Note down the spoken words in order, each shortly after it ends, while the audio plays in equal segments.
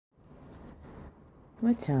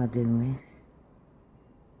What y'all doing?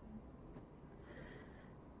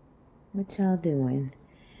 What y'all doing?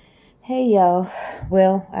 Hey y'all.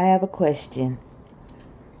 Well, I have a question.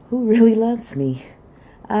 Who really loves me?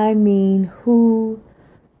 I mean, who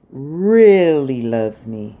really loves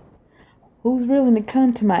me? Who's willing to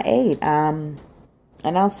come to my aid? And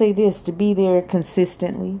I'll say this, to be there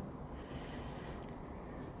consistently.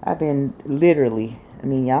 I've been literally,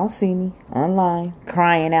 y'all see me online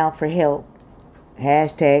crying out for help.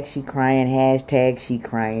 Hashtag she crying, hashtag she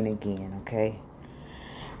crying again, okay?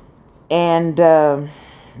 And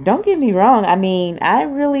don't get me wrong. I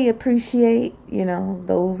really appreciate,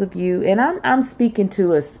 those of you. And I'm speaking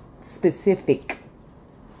to a specific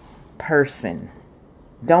person.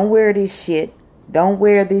 Don't wear this shit. Don't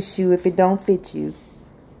wear this shoe if it don't fit you.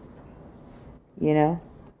 Don't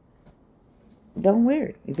wear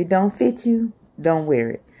it. If it don't fit you, don't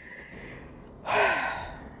wear it.